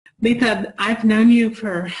Leatha, I've known you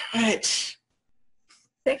for what,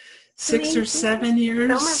 Six, 6 or 7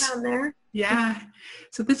 years? somewhere around there. Yeah.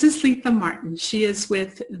 So this is Leatha Martin. She is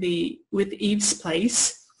with Eve's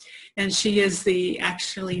Place, and she is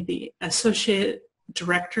actually the associate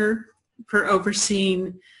director for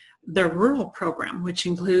overseeing the rural program, which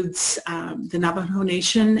includes the Navajo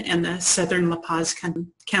Nation and the Southern La Paz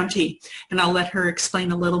County. And I'll let her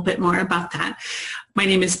explain a little bit more about that. My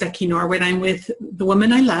name is Becky Norwood. I'm with The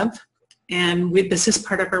Woman I Love, and this is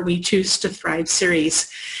part of our We Choose to Thrive series.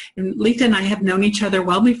 And Leatha and I have known each other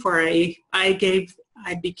well before I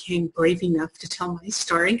became brave enough to tell my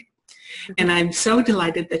story. And I'm so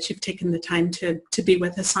delighted that you've taken the time to be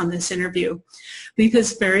with us on this interview.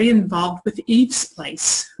 Leatha's very involved with Eve's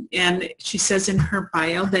Place, and she says in her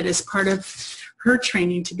bio that as part of her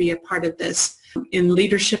training to be a part of this in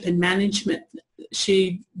leadership and management,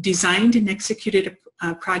 she designed and executed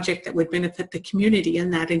a project that would benefit the community,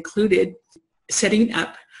 and that included setting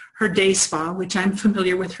up her day spa, which I'm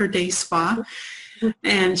familiar with her day spa.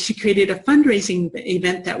 And she created a fundraising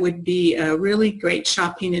event that would be a really great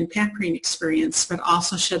shopping and pampering experience, but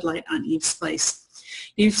also shed light on Eve's Place.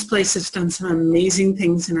 Eve's Place has done some amazing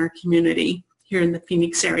things in our community here in the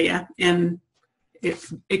Phoenix area, and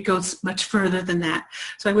it goes much further than that.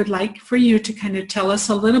 So I would like for you to kind of tell us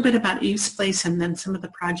a little bit about Eve's Place and then some of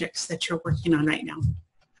the projects that you're working on right now.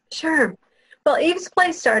 Sure. Well, Eve's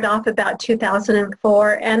Place started off about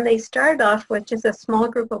 2004, and they started off with just a small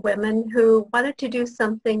group of women who wanted to do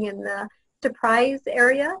something in the Surprise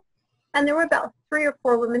area. And there were about 3 or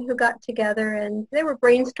 4 women who got together, and they were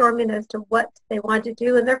brainstorming as to what they wanted to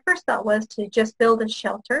do. And their first thought was to just build a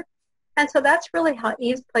shelter. And so that's really how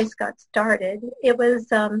Eve's Place got started. It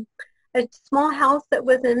was a small house that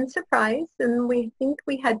was in Surprise, and we think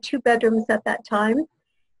we had 2 bedrooms at that time.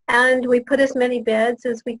 And we put as many beds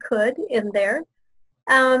as we could in there.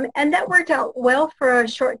 And that worked out well for a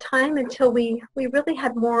short time until we really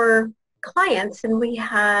had more clients and we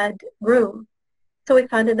had room. So we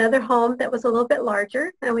found another home that was a little bit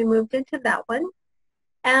larger, and we moved into that one.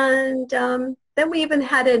 And then we even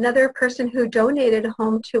had another person who donated a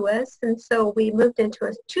home to us, and so we moved into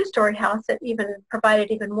a 2-story house that even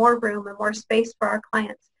provided even more room and more space for our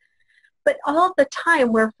clients. But all the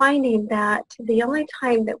time we're finding that the only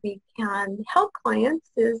time that we can help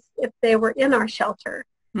clients is if they were in our shelter.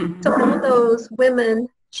 Mm-hmm. So all those women,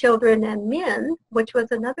 children, and men, which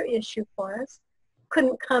was another issue for us,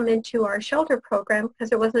 couldn't come into our shelter program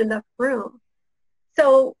because there wasn't enough room.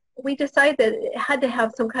 So we decided that it had to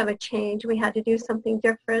have some kind of change. We had to do something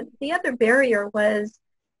different. The other barrier was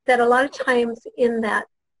that a lot of times in that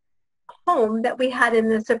home that we had in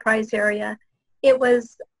the Surprise area, it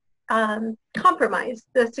was compromised.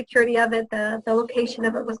 The security of it, the location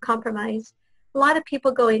of it was compromised. A lot of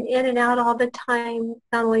people going in and out all the time,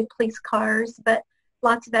 not only police cars, but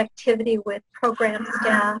lots of activity with program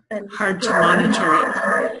staff. And hard to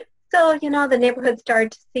monitor it. So, the neighborhood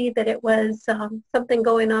started to see that it was something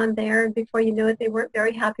going on there, and before you knew it, they weren't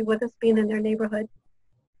very happy with us being in their neighborhood.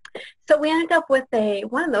 So we ended up with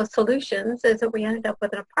one of those solutions is that we ended up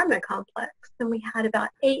with an apartment complex, and we had about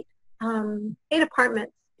 8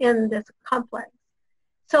 apartments in this complex.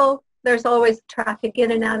 So there's always traffic in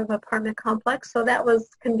and out of apartment complex, so that was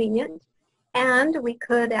convenient. And we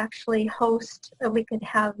could actually we could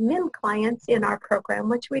have men clients in our program,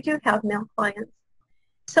 which we do have male clients.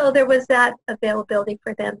 So there was that availability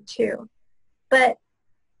for them too. But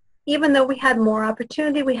even though we had more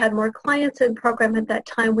opportunity, we had more clients in the program at that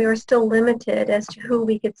time, we were still limited as to who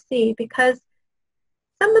we could see, because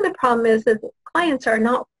some of the problem is that clients are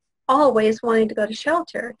not always wanting to go to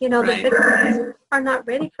shelter. The victims are not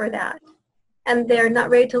ready for that, and they're not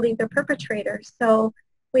ready to leave their perpetrators. So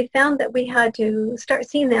we found that we had to start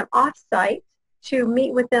seeing them off-site to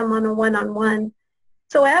meet with them on a one-on-one.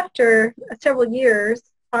 So after several years,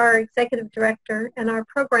 our executive director and our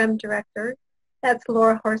program director, that's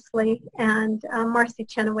Laura Horsley and Marcy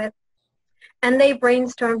Chenoweth, and they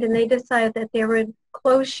brainstormed and they decided that they would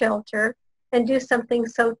close shelter and do something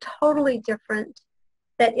so totally different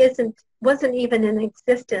that wasn't even in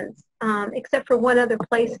existence, except for one other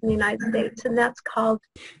place in the United States, and that's called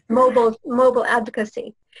mobile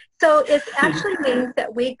advocacy. So it actually means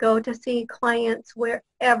that we go to see clients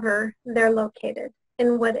wherever they're located,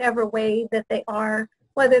 in whatever way that they are,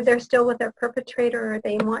 whether they're still with their perpetrator or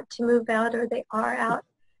they want to move out or they are out.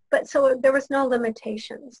 But so there was no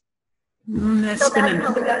limitations. That's so that's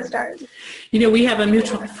how we got started. We have a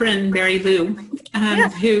mutual friend, Mary Lou,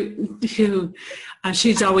 Yes. who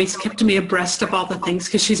she's always kept me abreast of all the things,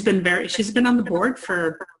 because she's been on the board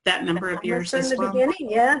for that number of years as well. From the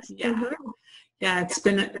beginning, yes. Yeah. Yeah, it's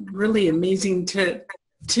been really amazing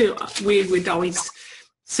we would always,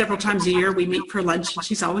 several times a year, we meet for lunch, and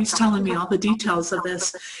she's always telling me all the details of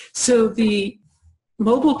this. So the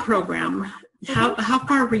mobile program, how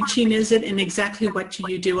far reaching is it, and exactly what do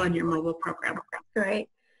you do on your mobile program? Great.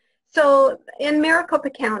 So in Maricopa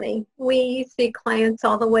County, we see clients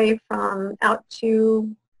all the way from out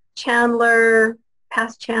to Chandler,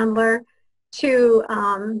 past Chandler, to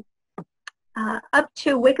up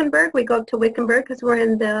to Wickenburg. We go up to Wickenburg because we're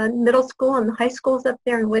in the middle school and the high schools up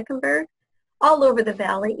there in Wickenburg, all over the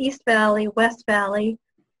valley, East Valley, West Valley.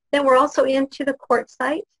 Then we're also into the Court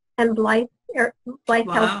site and Blythe, Wow.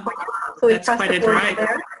 California. So we That's cross quite the a border drive.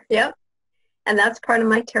 there. Yep. And that's part of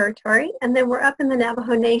my territory. And then we're up in the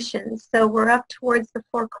Navajo Nation. So we're up towards the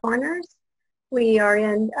Four Corners. We are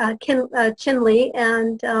in Chinle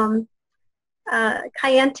and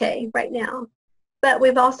Cayente right now. But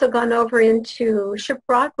we've also gone over into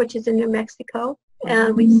Shiprock, which is in New Mexico,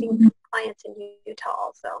 and we've seen clients in Utah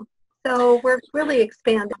also. So we're really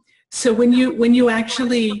expanding. So when you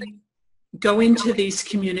actually go into these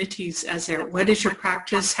communities as there, what is your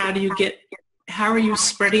practice? How are you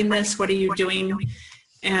spreading this? What are you doing?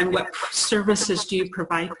 And what services do you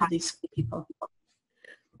provide for these people?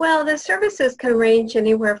 Well, the services can range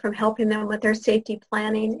anywhere from helping them with their safety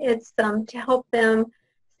planning. It's to help them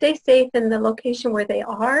stay safe in the location where they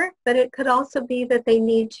are, but it could also be that they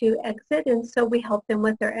need to exit, and so we help them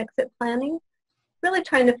with their exit planning. Really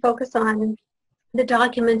trying to focus on the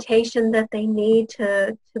documentation that they need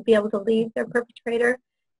to be able to leave their perpetrator,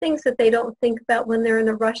 things that they don't think about when they're in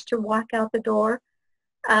a rush to walk out the door.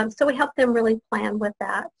 So we help them really plan with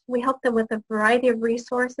that. We help them with a variety of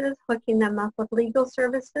resources, hooking them up with legal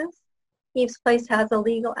services. Eve's Place has a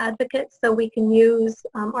legal advocate, so we can use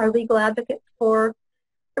our legal advocate for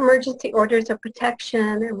emergency orders of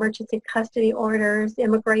protection, emergency custody orders,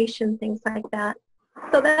 immigration, things like that.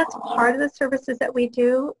 So that's part of the services that we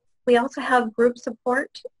do. We also have group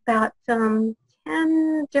support, about 10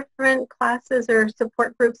 different classes or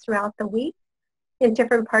support groups throughout the week in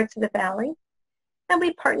different parts of the valley. And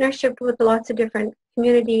we partnership with lots of different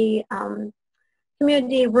community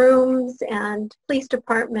rooms and police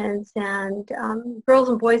departments and girls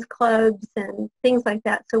and boys clubs and things like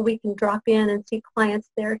that, so we can drop in and see clients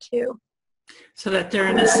there too. So that they're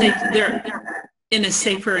in a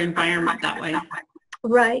safer environment that way.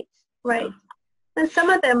 Right, right. And some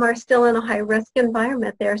of them are still in a high-risk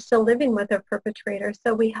environment. They're still living with their perpetrator,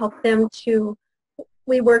 so we help them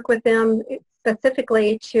we work with them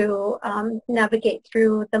specifically to navigate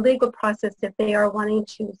through the legal process if they are wanting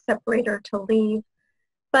to separate or to leave,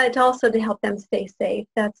 but also to help them stay safe.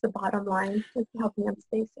 That's the bottom line, is helping them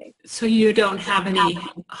stay safe. So you don't have any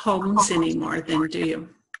homes anymore then, do you?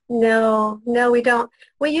 No, we don't.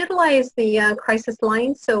 We utilize the crisis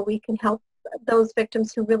line so we can help those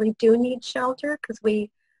victims who really do need shelter, because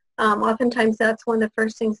we oftentimes that's one of the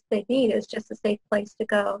first things they need, is just a safe place to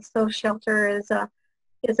go. So shelter is a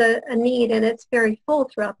need, and it's very full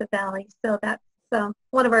throughout the valley. So that's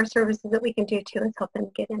one of our services that we can do too, is help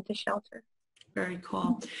them get into shelter. Very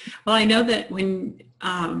cool. Well, I know that when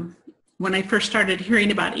I first started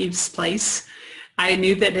hearing about Eve's Place, I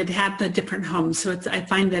knew that it had the different homes. So I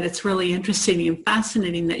find that it's really interesting and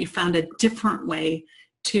fascinating that you found a different way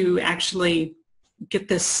to actually get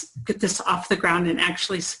this off the ground and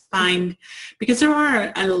actually find, because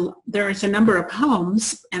there is a number of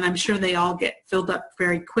homes, and I'm sure they all get filled up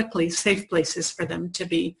very quickly, safe places for them to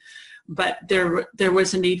be, but there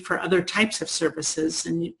was a need for other types of services,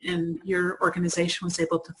 and your organization was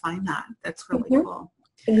able to find that. That's really cool.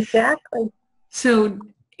 Exactly. So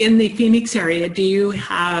in the Phoenix area, do you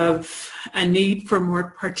have a need for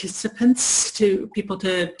more participants, people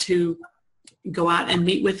to go out and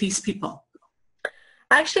meet with these people?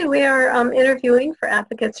 Actually, we are interviewing for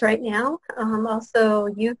advocates right now, also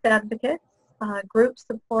youth advocates, group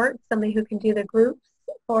support, somebody who can do the groups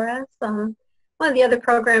for us. One of the other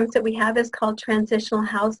programs that we have is called transitional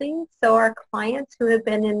housing. So our clients who have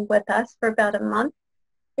been in with us for about a month,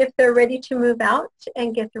 if they're ready to move out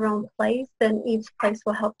and get their own place, then Eve's Place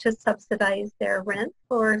will help to subsidize their rent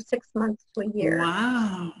for 6 months to a year.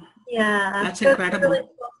 Wow. Yeah. That's incredible. Really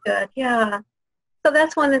good. Yeah. So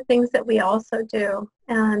that's one of the things that we also do.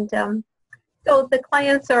 And so the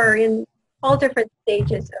clients are in all different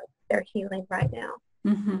stages of their healing right now.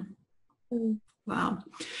 Mm-hmm. Wow.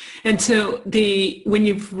 And so when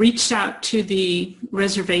you've reached out to the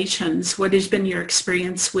reservations, what has been your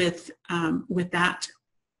experience with that?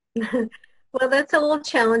 Well, that's a little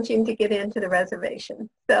challenging to get into the reservation.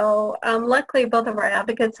 So luckily, both of our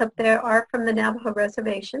advocates up there are from the Navajo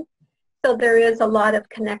Reservation. So there is a lot of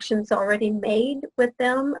connections already made with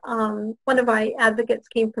them. One of my advocates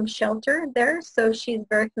came from shelter there, so she's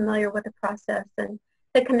very familiar with the process and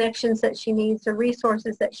the connections that she needs, the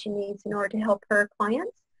resources that she needs in order to help her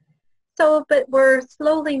clients. So, but we're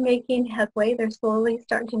slowly making headway. They're slowly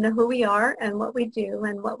starting to know who we are and what we do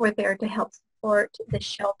and what we're there to help support the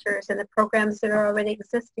shelters and the programs that are already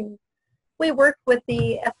existing. We work with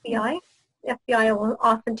the FBI. The FBI will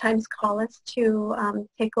oftentimes call us to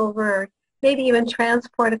take over or maybe even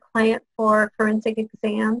transport a client for forensic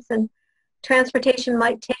exams. And transportation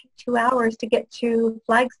might take 2 hours to get to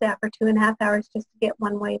Flagstaff or 2.5 hours just to get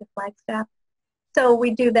one way to Flagstaff. So we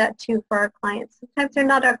do that too for our clients. Sometimes they're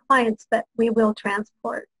not our clients, but we will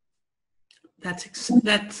transport. That's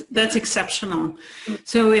exceptional.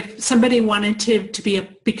 So if somebody wanted to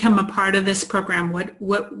become a part of this program,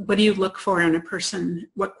 what do you look for in a person?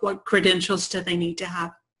 What credentials do they need to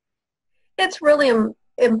have? It's really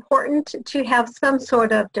important to have some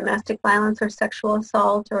sort of domestic violence or sexual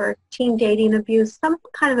assault or teen dating abuse, some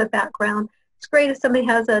kind of a background. It's great if somebody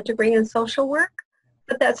has a degree in social work,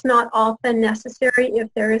 but that's not often necessary if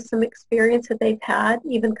there is some experience that they've had,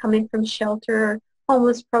 even coming from shelter or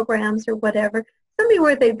homeless programs or whatever. Somebody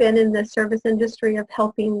where they've been in the service industry of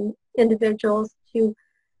helping individuals to,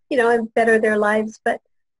 better their lives. But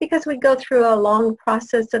because we go through a long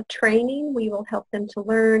process of training, we will help them to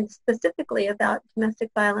learn specifically about domestic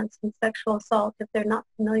violence and sexual assault if they're not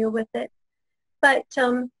familiar with it. But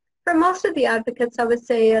for most of the advocates, I would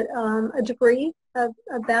say a degree, a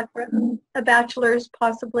bachelor's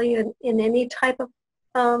possibly in any type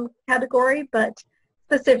of category, but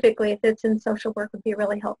specifically if it's in social work would be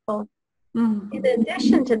really helpful. Mm-hmm. In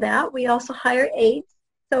addition to that, we also hire aides.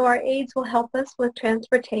 So our aides will help us with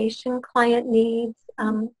transportation, client needs,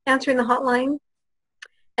 answering the hotline,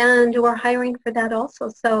 and we're hiring for that also.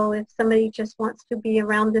 So if somebody just wants to be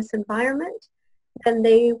around this environment, then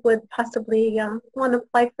they would possibly want to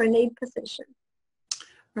apply for an aide position.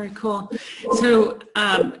 Very cool. So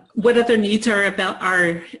what other needs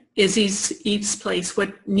is Eve's Place?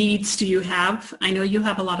 What needs do you have? I know you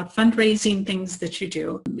have a lot of fundraising things that you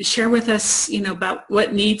do. Share with us, about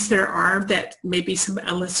what needs there are that maybe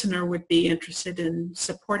a listener would be interested in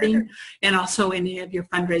supporting, and also any of your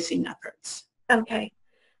fundraising efforts. Okay.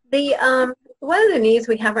 One of the needs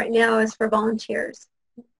we have right now is for volunteers.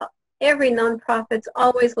 Every nonprofit's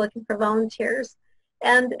always looking for volunteers.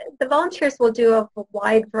 And the volunteers will do a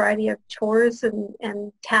wide variety of chores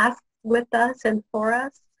and tasks with us and for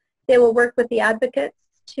us. They will work with the advocates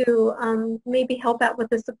to maybe help out with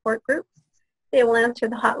the support groups. They will answer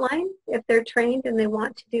the hotline if they're trained and they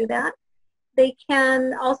want to do that. They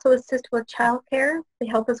can also assist with childcare. They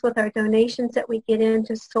help us with our donations that we get in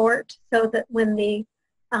to sort so that when the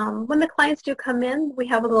clients do come in, we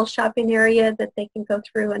have a little shopping area that they can go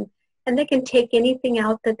through and they can take anything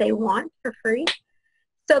out that they want for free.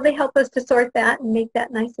 So they help us to sort that and make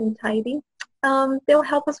that nice and tidy. They'll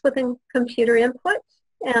help us with computer input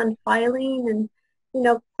and filing and,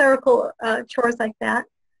 clerical chores like that.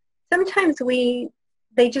 Sometimes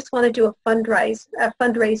they just want to do a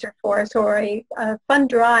fundraiser for us or a fund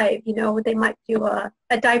drive. They might do a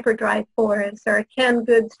diaper drive for us or a canned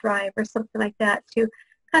goods drive or something like that to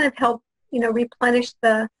kind of help, replenish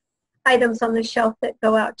the items on the shelf that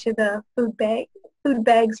go out to the food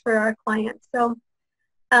bags for our clients. So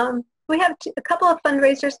we have a couple of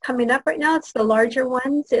fundraisers coming up right now. It's the larger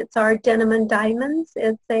ones. It's our Denim and Diamonds.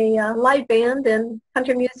 It's a live band and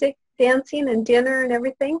country music, dancing and dinner and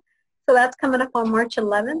everything. So that's coming up on March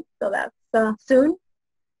 11th. So that's soon.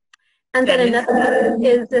 And then another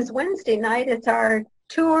is this Wednesday night. It's our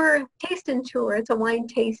tasting tour. It's a wine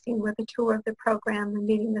tasting with a tour of the program and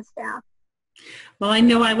meeting the staff. Well, I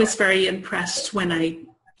know I was very impressed when I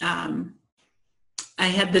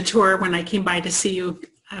had the tour when I came by to see you,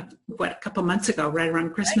 a couple months ago, right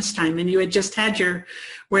around Christmas time, and you had just had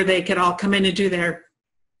where they could all come in and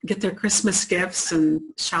get their Christmas gifts and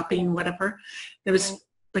shopping, whatever.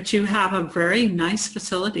 But you have a very nice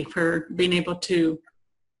facility for being able to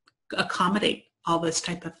accommodate all this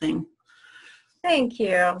type of thing. Thank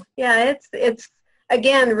you. Yeah, it's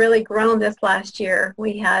again really grown this last year.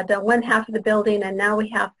 We had one half of the building, and now we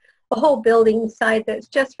have a whole building side that's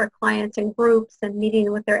just for clients and groups and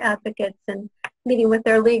meeting with their advocates and meeting with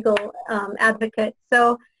their legal advocates.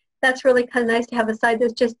 So that's really kind of nice to have a side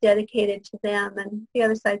that's just dedicated to them, and the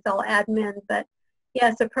other side's all admin. But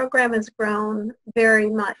yes, the program has grown very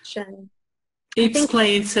much, and Eve's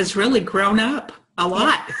Place has really grown up a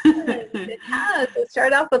lot. It has. It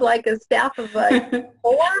started off with like a staff of 4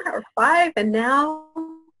 or 5, and now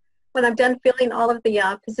when I'm done filling all of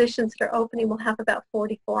the positions that are opening, we'll have about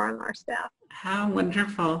 44 on our staff. How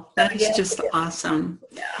wonderful. That is just awesome.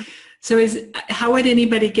 Yeah. So how would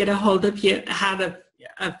anybody get a hold of you,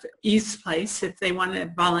 of Eve's Place, if they want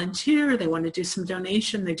to volunteer, they want to do some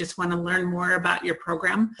donation, they just want to learn more about your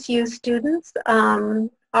program? You students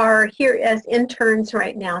are here as interns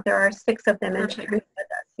right now. There are 6 of them interning with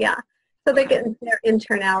us. Yeah. So they're getting their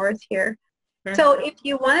intern hours here. Perfect. So if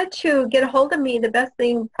you wanted to get a hold of me, the best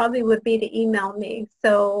thing probably would be to email me.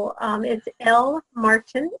 So it's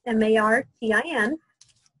lmartin, M-A-R-T-I-N,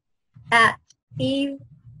 at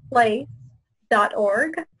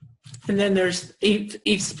eveplace.org. And then there's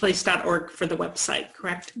evesplace.org for the website,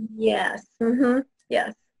 correct? Yes.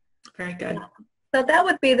 Yes. Very good. Yeah. So that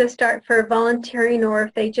would be the start for volunteering, or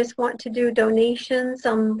if they just want to do donations.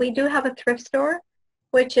 We do have a thrift store,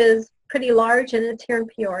 which is pretty large, and it's here in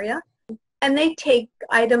Peoria. And they take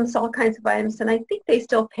items, all kinds of items, and I think they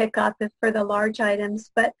still pick up for the large items.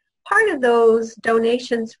 But part of those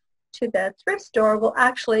donations to the thrift store will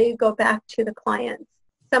actually go back to the clients.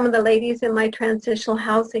 Some of the ladies in my transitional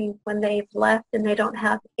housing, when they've left and they don't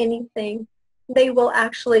have anything, they will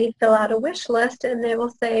actually fill out a wish list, and they will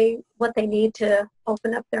say what they need to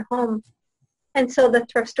open up their home. And so the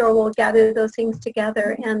thrift store will gather those things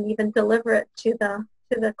together and even deliver it to the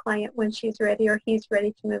client when she's ready or he's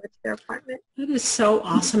ready to move it to their apartment. It is so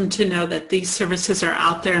awesome to know that these services are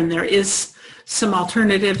out there, and there is some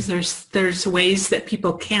alternatives. There's ways that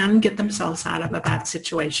people can get themselves out of a bad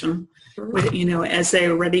situation. Mm-hmm. As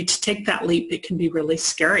they're ready to take that leap, it can be really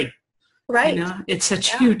scary. Right. It's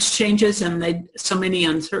such huge changes, and so many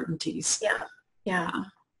uncertainties. Yeah.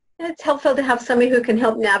 It's helpful to have somebody who can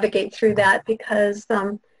help navigate through that, because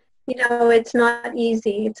it's not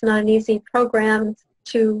easy. It's not an easy program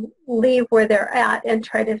to leave where they're at and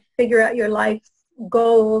try to figure out your life's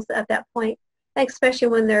goals at that point, especially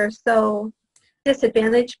when they're so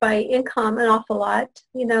disadvantaged by income an awful lot.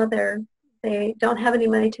 They don't have any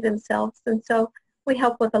money to themselves, and so we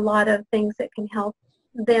help with a lot of things that can help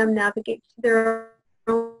them navigate their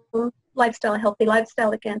own lifestyle, a healthy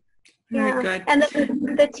lifestyle again. Very good. And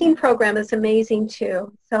the teen program is amazing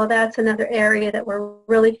too. So that's another area that we're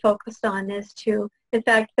really focused on, in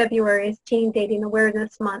fact, February is Teen Dating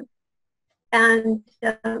Awareness Month. And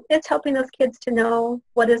it's helping those kids to know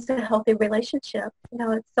what is a healthy relationship.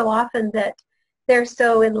 It's so often that they're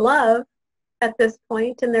so in love at this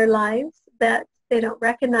point in their lives that they don't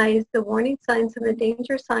recognize the warning signs and the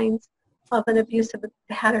danger signs of an abusive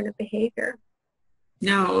pattern of behavior.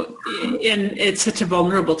 No, and it's such a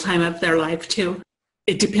vulnerable time of their life too.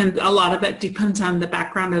 A lot of it depends on the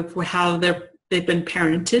background of how they've been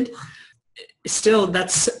parented. Still,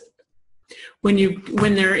 that's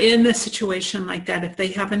when they're in a situation like that, if they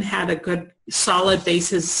haven't had a good solid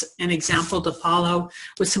basis and example to follow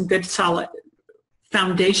with some good solid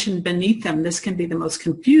foundation beneath them, this can be the most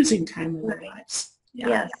confusing time of their lives.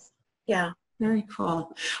 Yes. Yeah. Very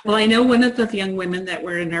cool. Well, I know one of the young women that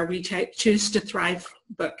were in our We Choose to Thrive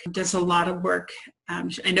book does a lot of work.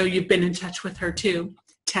 I know you've been in touch with her too,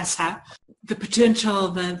 Tessa. The potential,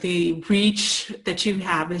 the reach that you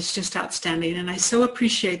have is just outstanding. And I so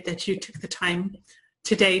appreciate that you took the time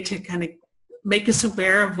today to kind of make us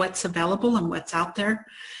aware of what's available and what's out there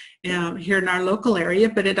here in our local area.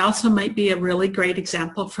 But it also might be a really great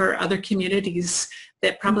example for other communities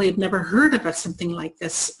that probably have never heard of something like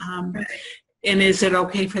this. Right. And is it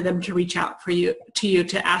okay for them to reach out to you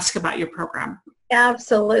to ask about your program?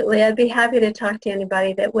 Absolutely. I'd be happy to talk to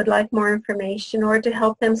anybody that would like more information or to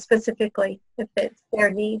help them specifically if it's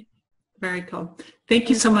their need. Very cool. Thank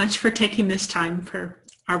you so much for taking this time for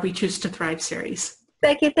our We Choose to Thrive series.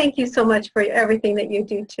 Becky, thank you so much for everything that you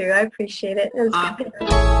do too. I appreciate it. It was good.